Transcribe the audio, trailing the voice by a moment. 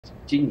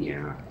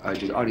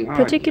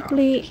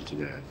particularly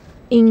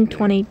in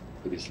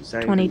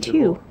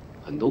 2022.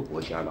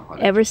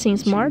 Ever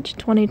since March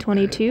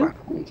 2022,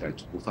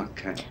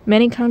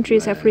 many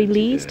countries have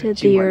released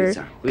their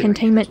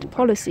containment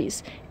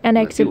policies, and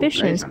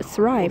exhibitions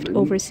thrived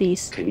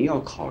overseas.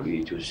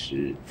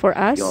 For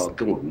us,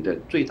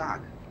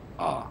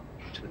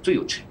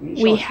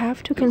 we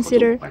have to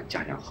consider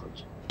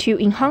to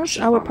enhance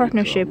our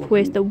partnership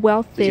with the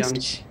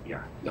wealthiest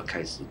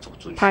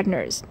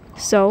partners.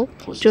 So,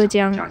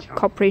 Zhejiang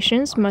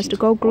corporations must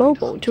go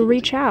global to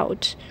reach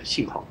out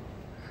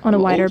on a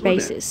wider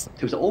basis.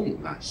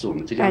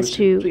 As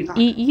to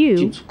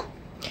EU,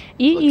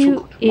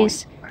 EU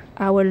is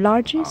our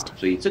largest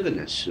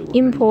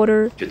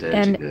importer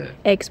and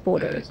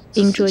exporter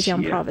in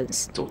Zhejiang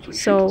province.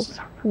 So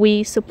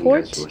we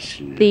support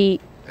the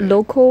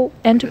local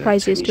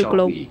enterprises to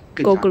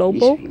go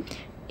global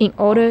in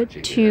order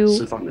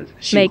to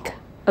make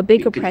a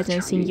bigger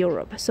presence in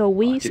Europe. So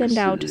we send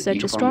out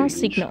such a strong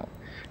signal.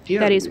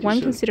 That is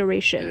one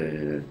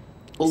consideration.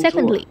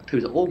 Secondly,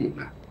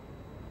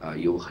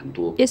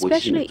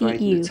 especially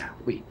EU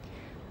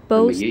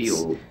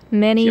boasts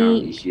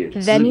many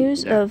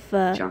venues of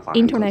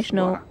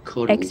international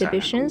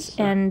exhibitions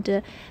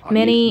and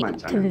many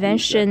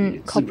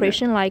convention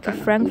corporations like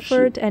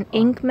Frankfurt and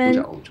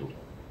Inkman.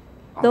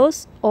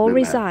 Those all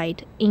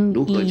reside in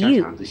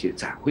EU.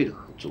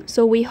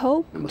 So we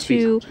hope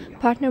to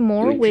partner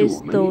more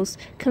with those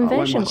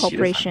convention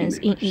corporations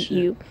in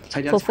EU.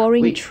 For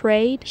foreign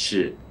trade,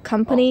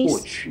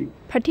 companies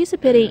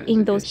participating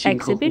in those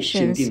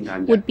exhibitions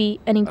would be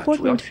an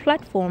important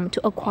platform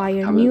to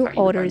acquire new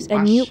orders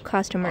and new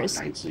customers.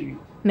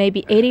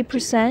 Maybe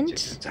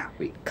 80%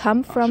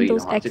 come from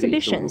those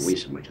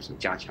exhibitions.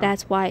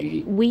 That's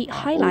why we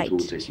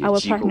highlight our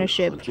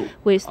partnership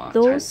with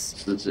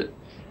those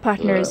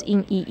partners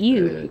in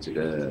EU.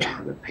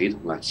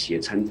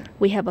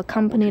 We have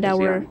accompanied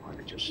our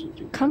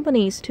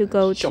companies to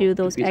go to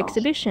those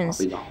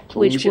exhibitions,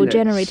 which will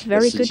generate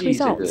very good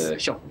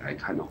results.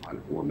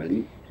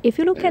 If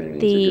you look at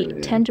the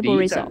tangible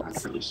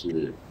results,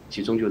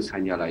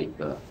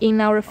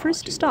 in our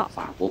first stop,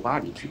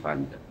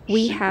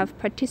 we have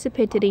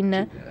participated in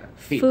a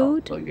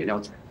food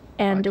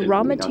and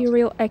raw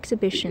material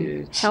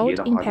exhibition held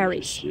in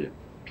Paris.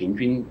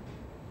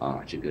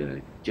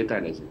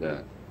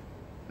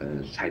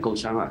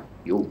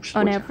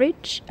 On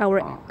average,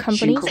 our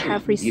companies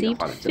have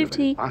received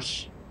 50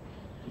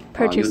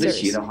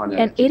 purchasers,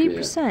 and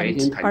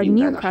 80% are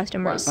new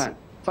customers.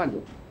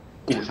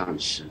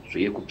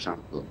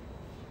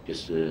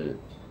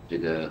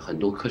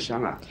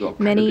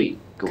 Many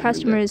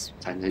customers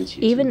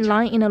even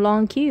line in a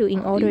long queue in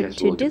order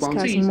to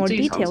discuss in more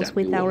details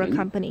with our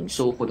companies.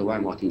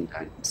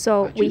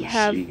 So we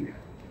have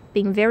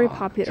been very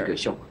popular,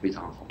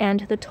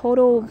 and the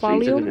total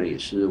volume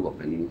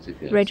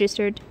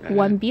registered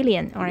 1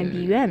 billion RMB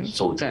yuan.